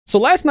So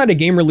last night a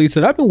game released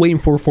that I've been waiting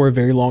for a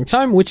very long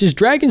time, which is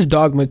Dragon's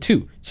Dogma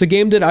 2. It's a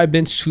game that I've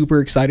been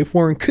super excited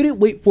for and couldn't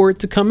wait for it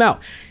to come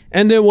out.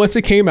 And then once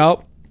it came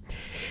out,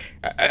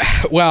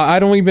 wow, I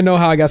don't even know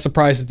how I got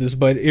surprised at this,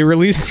 but it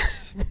released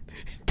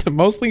to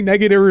mostly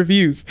negative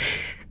reviews.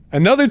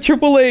 Another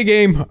AAA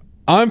game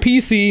on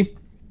PC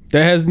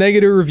that has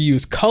negative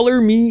reviews.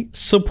 Color me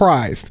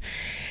surprised.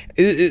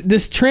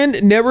 This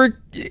trend never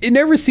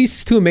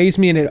ceases to amaze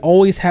me, and it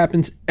always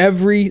happens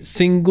every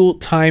single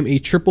time a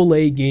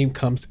AAA game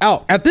comes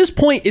out. At this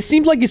point, it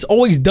seems like it's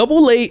always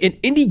AA and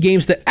indie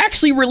games that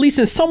actually release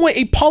in somewhat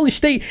a polished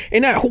state,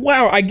 and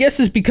wow, I guess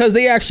it's because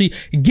they actually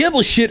give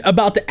a shit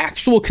about the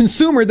actual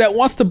consumer that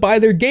wants to buy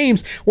their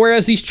games,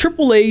 whereas these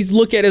AAAs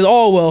look at it as,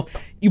 oh, well,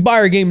 you buy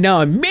our game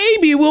now and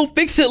maybe we'll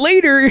fix it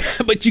later,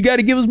 but you got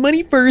to give us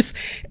money first.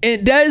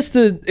 And that is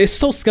it's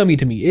so scummy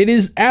to me. It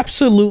is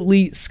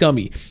absolutely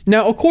scummy.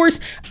 Now, of course,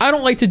 I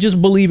don't like to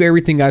just believe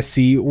everything I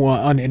see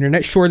on the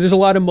internet. Sure, there's a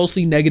lot of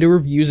mostly negative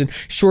reviews, and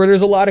sure,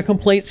 there's a lot of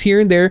complaints here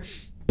and there,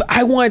 but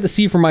I wanted to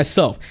see for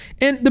myself.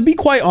 And to be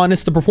quite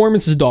honest, the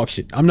performance is dog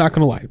shit. I'm not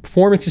gonna lie, the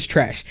performance is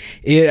trash.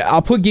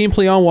 I'll put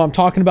gameplay on while I'm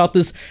talking about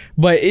this,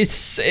 but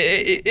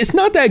it's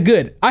not that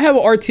good. I have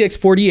an RTX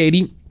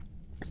 4080.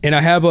 And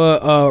I have a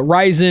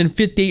Ryzen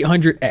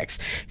 5800X.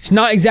 It's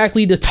not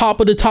exactly the top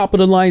of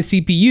the line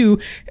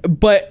CPU,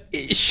 but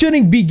it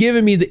shouldn't be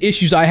giving me the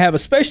issues I have,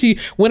 especially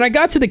when I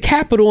got to the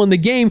capital in the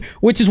game,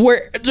 which is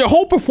where the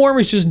whole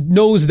performance just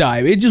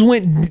nosedive. It just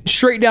went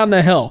straight down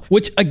to hell,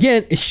 which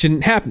again, it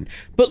shouldn't happen.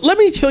 But let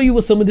me show you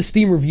what some of the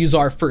Steam reviews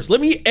are first. Let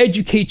me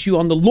educate you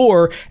on the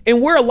lore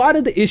and where a lot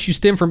of the issues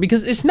stem from,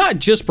 because it's not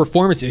just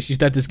performance issues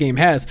that this game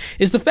has.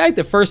 It's the fact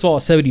that first of all,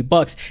 it's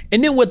 $70,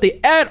 and then what they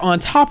add on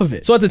top of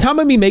it. So at the time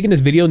of me making this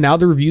video, now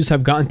the reviews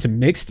have gotten to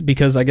mixed,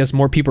 because I guess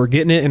more people are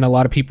getting it and a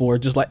lot of people are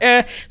just like,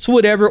 so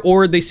whatever,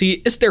 or they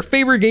see it's their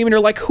favorite game and they're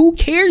like, who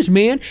cares,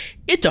 man?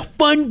 It's a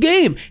fun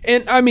game.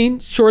 And I mean,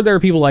 sure, there are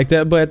people like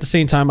that, but at the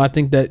same time, I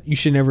think that you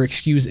should never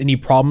excuse any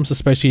problems,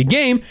 especially a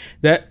game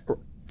that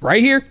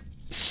right here,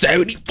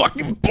 70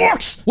 fucking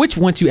bucks, which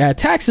once you add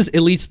taxes, it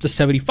leads to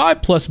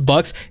 75 plus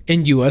bucks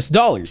in US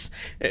dollars.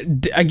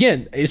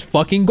 Again, it's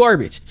fucking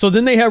garbage. So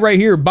then they have right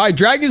here, buy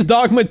Dragon's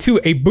Dogma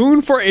 2, a boon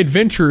for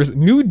adventurers,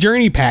 new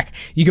journey pack.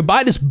 You can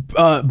buy this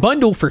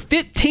bundle for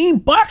 15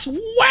 bucks.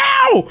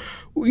 Wow.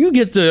 You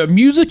get the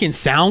music and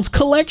sounds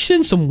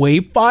collection, some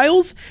wave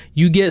files.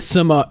 You get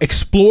some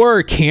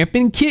explorer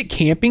camping kit,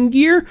 camping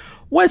gear.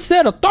 What's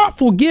that? A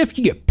thoughtful gift.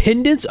 You get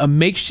pendants, a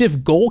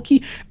makeshift gold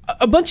key,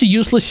 a bunch of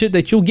useless shit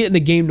that you'll get in the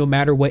game no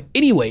matter what.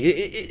 Anyway,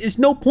 it's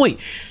no point.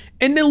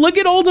 And then look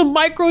at all the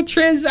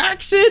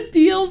microtransaction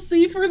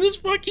DLC for this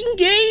fucking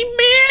game,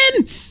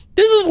 man.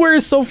 This is where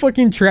it's so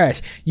fucking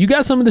trash. You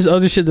got some of this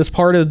other shit that's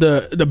part of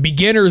the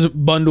beginner's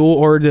bundle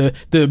or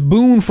the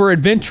boon for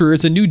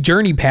adventurers, a new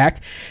journey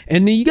pack.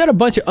 And then you got a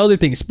bunch of other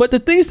things. But the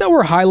things that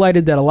were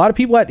highlighted that a lot of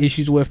people had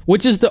issues with,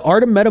 which is the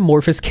Art of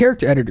Metamorphosis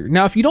character editor.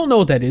 Now, if you don't know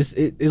what that is,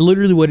 it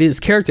literally what it is,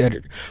 character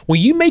editor.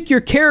 When you make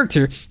your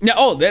character,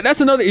 now,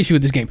 that's another issue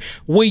with this game.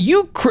 When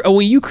you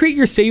create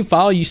your save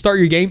file, you start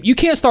your game, you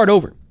can't start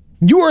over.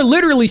 You are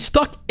literally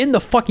stuck in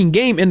the fucking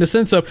game in the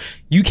sense of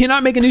you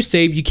cannot make a new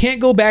save. You can't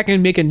go back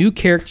and make a new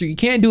character. You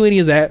can't do any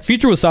of that.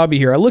 Future Wasabi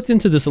here. I looked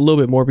into this a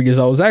little bit more because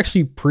I was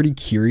actually pretty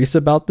curious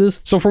about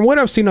this. So from what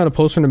I've seen on a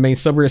post from the main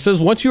subreddit, it says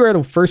once you're at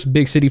a first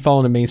big city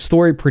following the main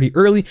story pretty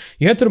early,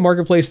 you head to the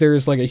marketplace. There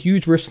is like a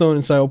huge riftstone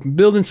inside open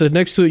building. So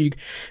next to it, you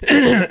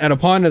at a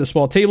pond at a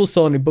small table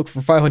selling a book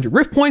for 500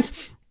 rift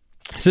points.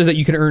 It says that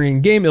you can earn it in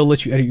game. It'll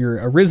let you edit your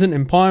arisen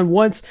and pawn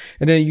once,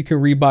 and then you can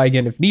rebuy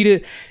again if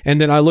needed. And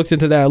then I looked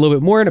into that a little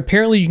bit more, and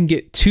apparently you can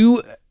get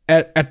two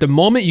at the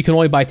moment. You can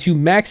only buy 2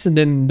 max, and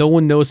then no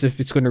one knows if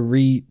it's going to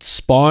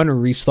respawn or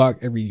restock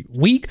every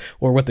week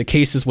or what the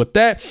case is with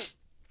that.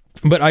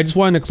 But I just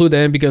wanted to include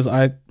that in because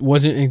I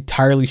wasn't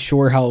entirely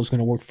sure how it was going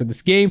to work for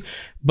this game,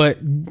 but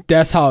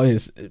that's how it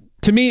is.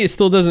 To me, it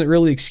still doesn't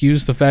really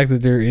excuse the fact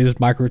that there is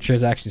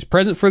microtransactions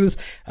present for this.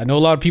 I know a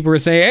lot of people are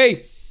saying,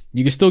 hey,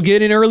 you can still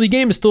get in an early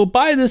game and still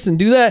buy this and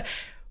do that,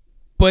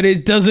 but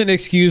it doesn't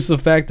excuse the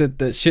fact that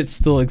the shit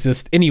still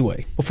exists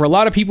anyway. But for a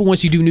lot of people,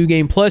 once you do New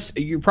Game Plus,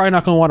 you're probably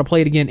not going to want to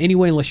play it again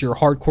anyway unless you're a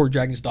hardcore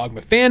Dragon's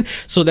Dogma fan.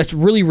 So that's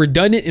really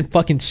redundant and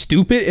fucking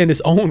stupid in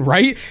its own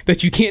right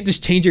that you can't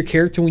just change your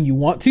character when you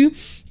want to.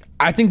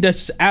 I think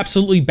that's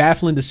absolutely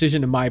baffling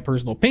decision in my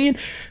personal opinion.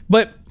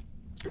 But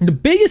the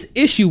biggest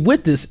issue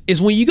with this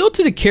is when you go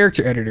to the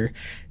character editor,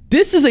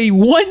 this is a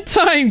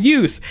one-time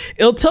use.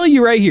 It'll tell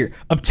you right here,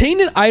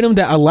 obtain an item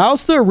that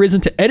allows the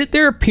Arisen to edit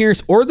their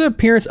appearance or the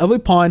appearance of a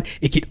pawn.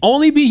 It can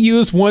only be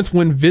used once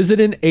when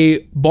visiting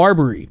a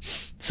Barbary.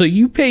 So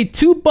you pay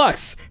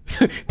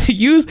 $2 to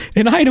use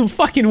an item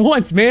fucking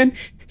once, man.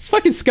 It's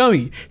fucking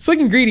scummy. It's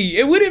fucking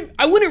greedy. I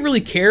wouldn't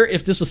really care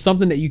if this was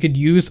something that you could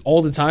use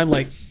all the time.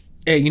 Like,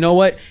 hey, you know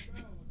what?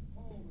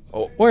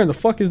 Oh, where in the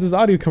fuck is this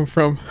audio come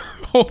from?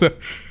 Hold on.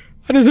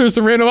 I just heard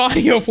some random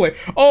audio play.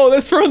 Oh,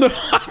 that's from the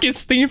fucking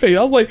Steam page.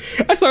 I was like,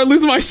 I started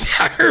losing my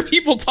shit.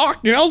 People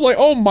talking. I was like,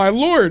 oh my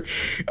lord.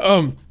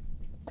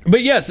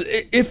 But yes,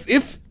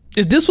 if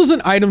if this was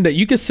an item that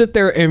you could sit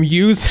there and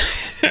use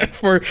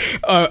for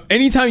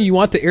anytime you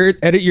want to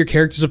edit your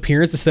character's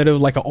appearance instead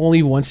of like a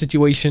only one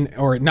situation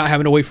or not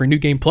having to wait for New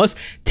Game Plus,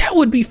 that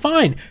would be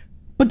fine.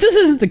 But this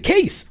isn't the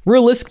case.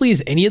 Realistically,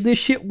 is any of this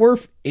shit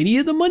worth any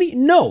of the money?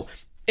 No.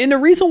 And the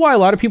reason why a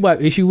lot of people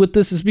have issue with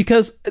this is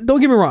because, don't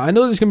get me wrong, I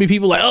know there's going to be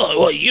people like, oh,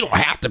 well, you don't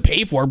have to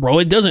pay for it, bro.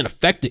 It doesn't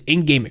affect the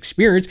in-game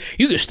experience.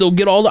 You can still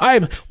get all the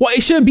items. Well,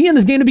 it shouldn't be in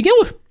this game to begin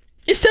with.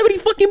 It's 70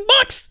 fucking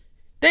bucks.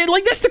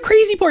 That's the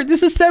crazy part.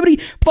 This is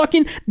 $70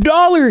 fucking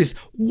dollars.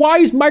 Why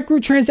is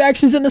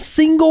microtransactions in a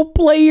single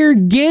player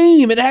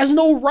game? It has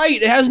no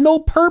right. It has no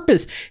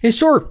purpose. And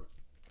sure,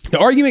 the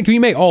argument can be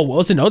made, oh, well,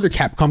 it's in other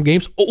Capcom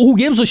games. Oh, who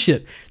gives a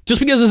shit? Just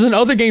because it's in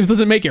other games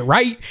doesn't make it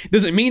right.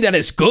 Doesn't mean that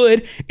it's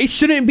good. It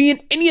shouldn't be in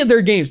any of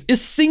their games.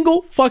 It's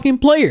single fucking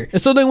player. And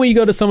so then when you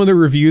go to some of the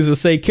reviews, they'll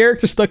say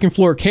character stuck in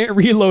floor, can't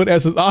reload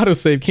as his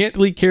autosave, can't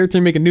delete character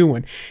and make a new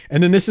one.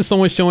 And then this is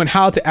someone showing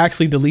how to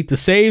actually delete the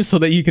save so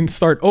that you can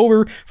start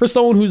over for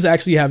someone who's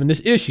actually having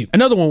this issue.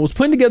 Another one was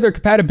putting together a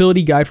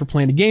compatibility guide for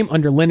playing the game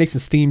under Linux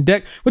and Steam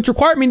Deck, which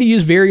required me to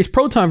use various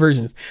Proton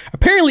versions.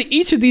 Apparently,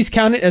 each of these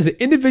counted as an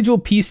individual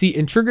PC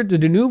and triggered the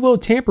de novo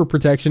tamper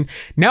protection.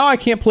 Now I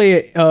can't play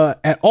it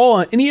at all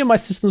on any of my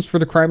systems for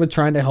the crime of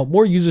trying to help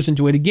more users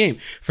enjoy the game.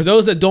 For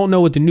those that don't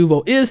know what de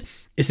novo is,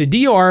 it's a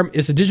DRM,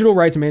 it's a digital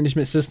rights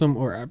management system,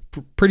 or I'm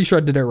pretty sure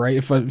I did that right.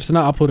 If it's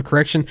not, I'll put a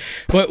correction.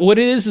 But what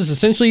it is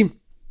essentially,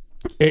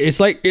 it's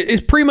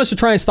pretty much to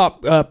try and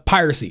stop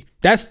piracy.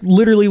 That's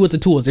literally what the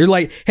tool is. They're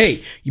like, hey,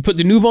 you put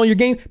the Denuvo on your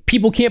game,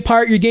 people can't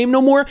pirate your game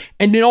no more,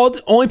 and then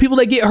the only people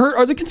that get hurt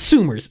are the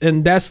consumers.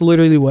 And that's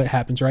literally what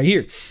happens right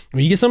here.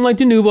 When you get something like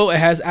Denuvo, it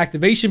has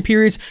activation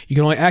periods. You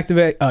can only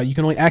activate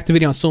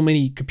it on so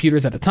many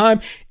computers at a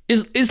time.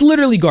 It's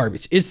literally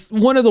garbage. It's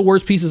one of the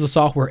worst pieces of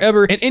software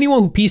ever, and anyone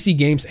who PC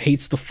games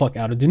hates the fuck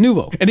out of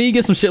Denuvo. And then you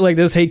get some shit like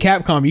this. Hey,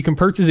 Capcom, you can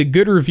purchase a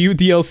good review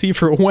DLC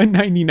for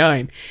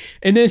 $1.99.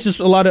 And then it's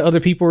just a lot of other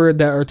people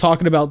that are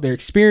talking about their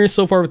experience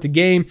so far with the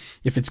game.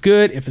 If it's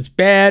good, if it's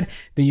bad,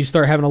 then you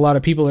start having a lot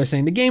of people that are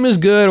saying the game is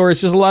good, or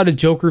it's just a lot of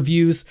joke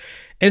reviews.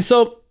 And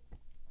so,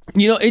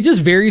 you know, it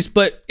just varies.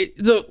 But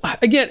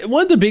again,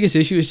 one of the biggest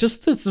issues is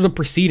just the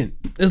proceeding.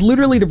 It's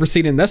literally the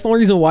proceeding. That's the only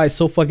reason why it's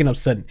so fucking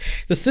upsetting.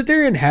 To sit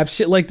there and have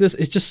shit like this,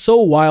 it's just so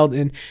wild.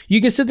 And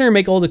you can sit there and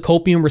make all the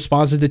copium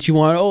responses that you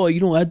want. Oh, you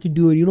don't have to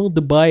do it. You don't have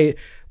to buy it.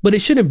 But it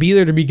shouldn't be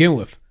there to begin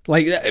with.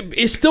 Like,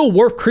 it's still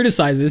worth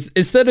criticizing.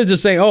 Instead of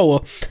just saying, oh,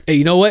 well, hey,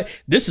 you know what?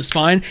 This is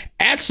fine.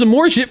 Add some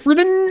more shit for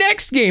the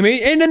next game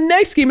and the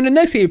next game and the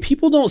next game. If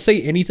people don't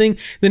say anything,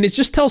 then it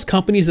just tells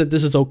companies that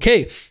this is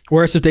okay.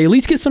 Whereas if they at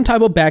least get some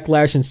type of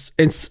backlash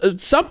and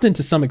something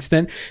to some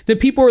extent, then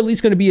people are at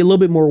least going to be a little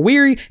bit more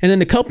weary. And then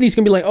the company's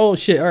going to be like, oh,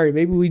 shit, all right,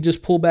 maybe we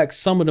just pull back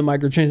some of the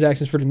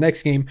microtransactions for the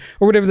next game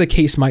or whatever the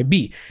case might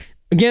be.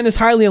 Again, it's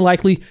highly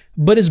unlikely,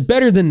 but it's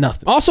better than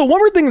nothing. Also, one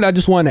more thing that I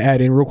just wanted to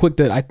add in real quick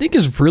that I think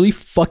is really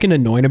fucking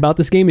annoying about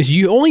this game is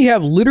you only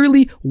have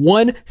literally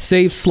one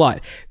save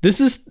slot.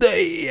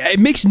 It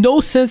makes no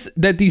sense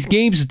that these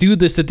games do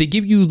this, that they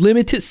give you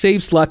limited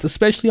save slots,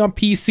 especially on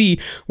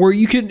PC, where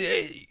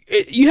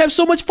you have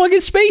so much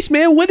fucking space,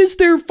 man. What is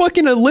there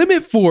fucking a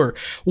limit for?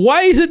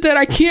 Why is it that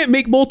I can't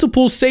make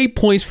multiple save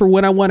points for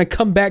when I want to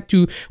come back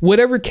to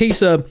whatever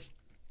case of,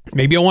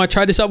 maybe I want to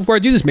try this out before I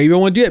do this. Maybe I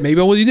want to do it. Maybe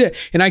I want to do that.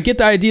 And I get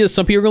the idea.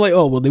 Some people are like,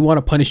 oh, well, they want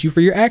to punish you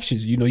for your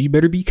actions. You know, you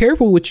better be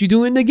careful what you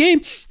do in the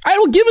game. I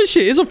don't give a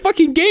shit. It's a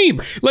fucking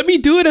game. Let me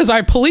do it as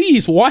I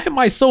please. Why am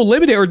I so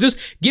limited? Or just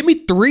give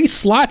me 3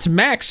 slots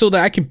max so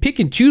that I can pick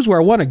and choose where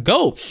I want to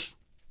go.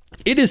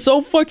 It is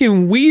so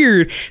fucking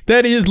weird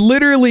that it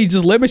literally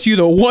just limits you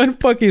to one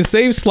fucking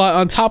save slot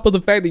on top of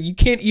the fact that you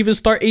can't even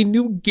start a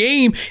new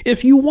game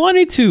if you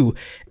wanted to.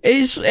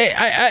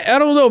 I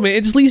don't know, man.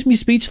 It just leaves me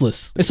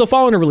speechless. And so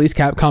following the release,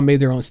 Capcom made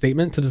their own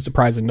statement to the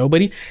surprise of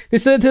nobody. They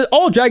said to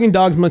all Dragon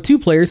Dogma 2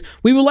 players,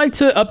 we would like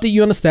to update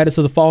you on the status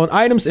of the following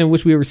items, in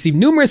which we have received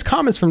numerous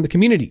comments from the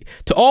community.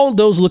 To all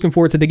those looking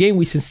forward to the game,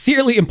 we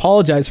sincerely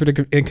apologize for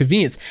the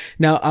inconvenience.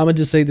 Now, I'm going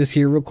to just say this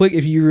here real quick.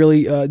 If you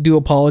really do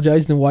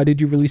apologize, then why did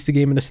you release the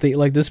game in a state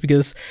like this?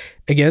 Because,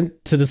 again,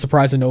 to the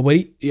surprise of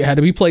nobody, it had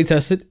to be play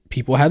tested.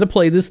 People had to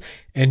play this,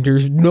 and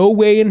there's no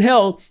way in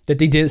hell that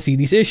they didn't see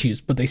these issues,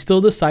 but they still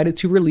decided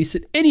to release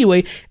it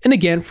anyway, and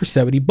again for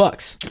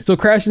 $70. So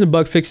crashes and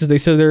bug fixes, they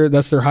said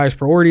that's their highest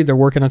priority. They're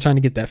working on trying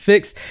to get that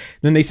fixed.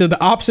 Then they said the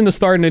option to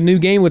start in a new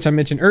game, which I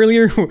mentioned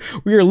earlier,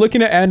 we are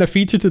looking at adding a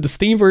feature to the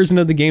Steam version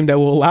of the game that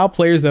will allow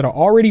players that are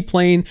already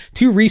playing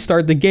to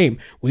restart the game.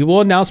 We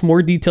will announce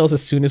more details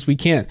as soon as we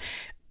can.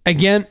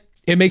 Again,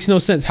 it makes no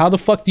sense. How the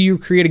fuck do you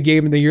create a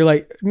game and then you're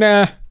like,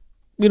 nah,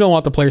 we don't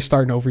want the player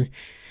starting over?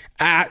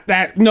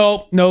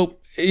 No.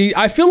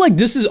 I feel like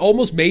this is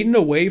almost made in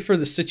a way for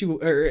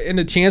the in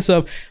the chance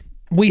of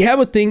we have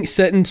a thing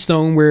set in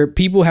stone where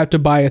people have to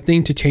buy a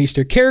thing to change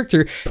their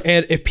character,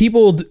 and if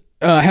people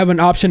have an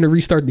option to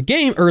restart the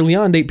game early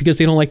on, because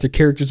they don't like their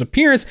character's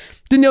appearance,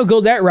 then they'll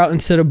go that route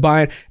instead of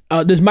buying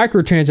this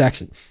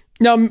microtransaction.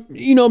 Now,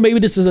 you know, maybe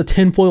this is a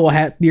tinfoil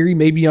hat theory.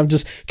 Maybe I'm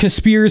just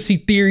conspiracy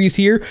theories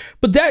here,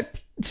 but that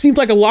seems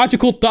like a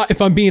logical thought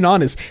if I'm being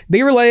honest.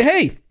 They were like,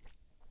 hey,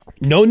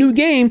 no new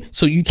game,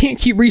 so you can't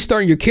keep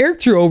restarting your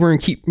character over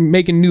and keep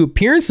making new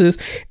appearances.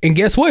 And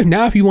guess what?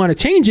 Now, if you want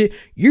to change it,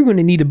 you're going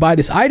to need to buy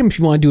this item if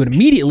you want to do it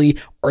immediately,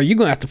 or you're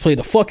going to have to play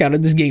the fuck out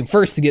of this game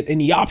first to get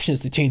any options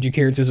to change your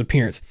character's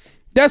appearance.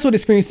 That's what it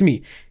screams to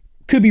me.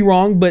 Could be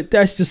wrong, but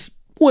that's just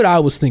what I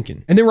was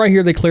thinking. And then right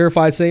here, they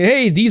clarified saying,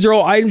 hey, these are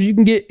all items you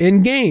can get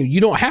in game.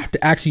 You don't have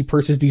to actually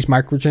purchase these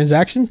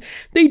microtransactions.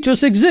 They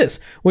just exist,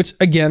 which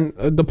again,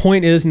 the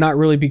point is not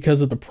really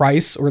because of the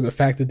price or the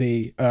fact that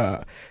they,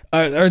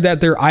 or that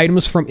they're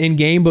items from in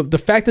game, but the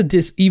fact that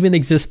this even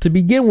exists to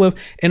begin with,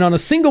 and on a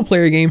single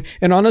player game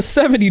and on a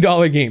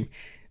 $70 game.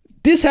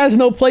 This has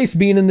no place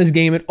being in this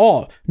game at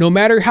all. No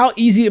matter how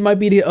easy it might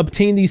be to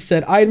obtain these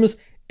said items,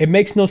 it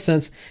makes no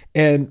sense.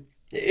 And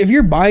if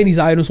you're buying these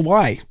items,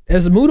 why?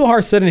 As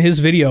Mudahar said in his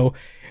video,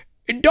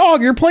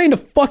 dog, you're playing the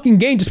fucking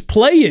game. Just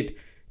play it.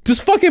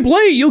 Just fucking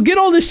play it. You'll get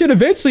all this shit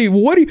eventually.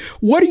 What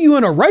are you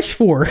in a rush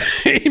for?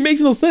 It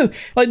makes no sense.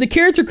 Like the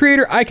character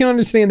creator, I can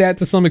understand that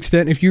to some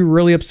extent. If you're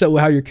really upset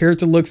with how your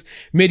character looks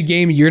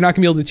mid-game, you're not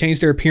gonna be able to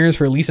change their appearance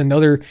for at least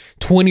another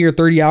 20 or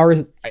 30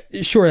 hours.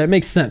 Sure, that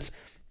makes sense.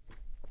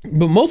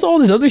 But most of all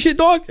this other shit,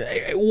 dog,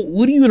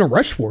 what are you in a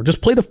rush for?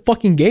 Just play the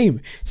fucking game.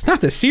 It's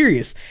not that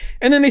serious.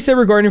 And then they said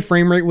regarding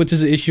frame rate, which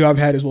is an issue I've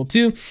had as well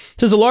too,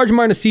 says a large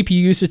amount of CPU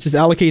usage is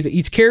allocated to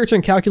each character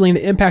and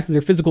calculating the impact of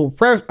their physical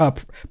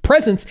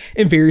presence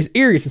in various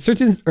areas. In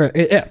certain,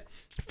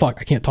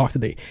 I can't talk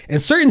today. In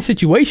certain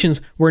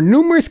situations where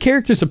numerous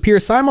characters appear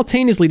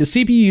simultaneously, the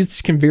CPU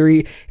usage can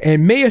vary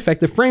and may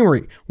affect the frame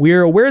rate. We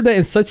are aware that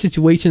in such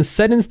situations,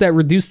 settings that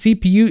reduce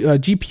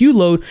GPU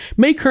load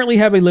may currently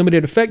have a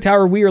limited effect.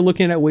 However, we are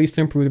looking at ways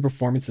to improve the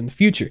performance in the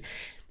future.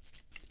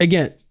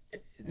 Again,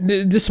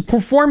 this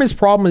performance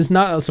problem is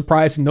not a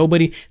surprise to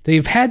nobody.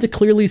 They've had to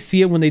clearly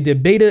see it when they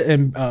did beta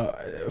and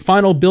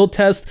final build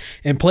test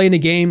and playing the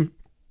game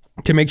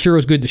to make sure it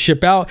was good to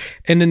ship out.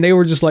 And then they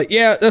were just like,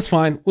 yeah, that's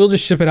fine. We'll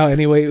just ship it out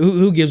anyway.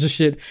 Who gives a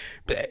shit?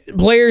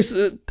 Players,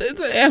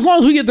 as long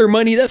as we get their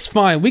money, that's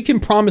fine. We can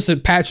promise to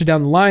patch it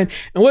down the line.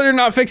 And whether or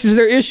not fixes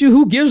their issue,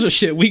 who gives a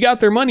shit? We got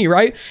their money,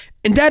 right?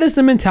 And that is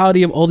the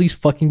mentality of all these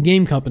fucking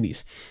game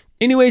companies.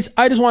 Anyways,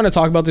 I just want to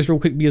talk about this real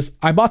quick because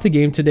I bought the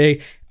game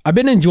today. I've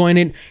been enjoying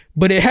it,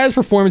 but it has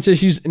performance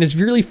issues and it's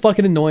really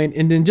fucking annoying.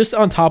 And then just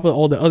on top of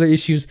all the other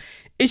issues,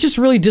 it's just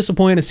really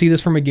disappointing to see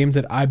this from a game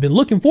that I've been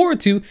looking forward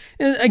to,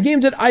 and a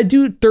game that I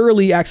do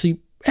thoroughly actually.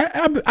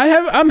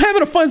 I'm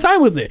having a fun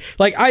time with it.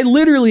 Like I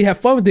literally have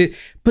fun with it.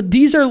 But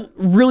these are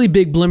really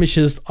big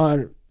blemishes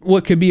on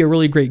what could be a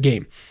really great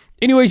game.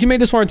 Anyways, you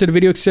made this far into the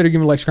video. Consider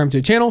giving a like, subscribe to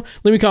the channel.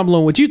 Let me comment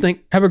below what you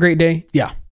think. Have a great day. Yeah.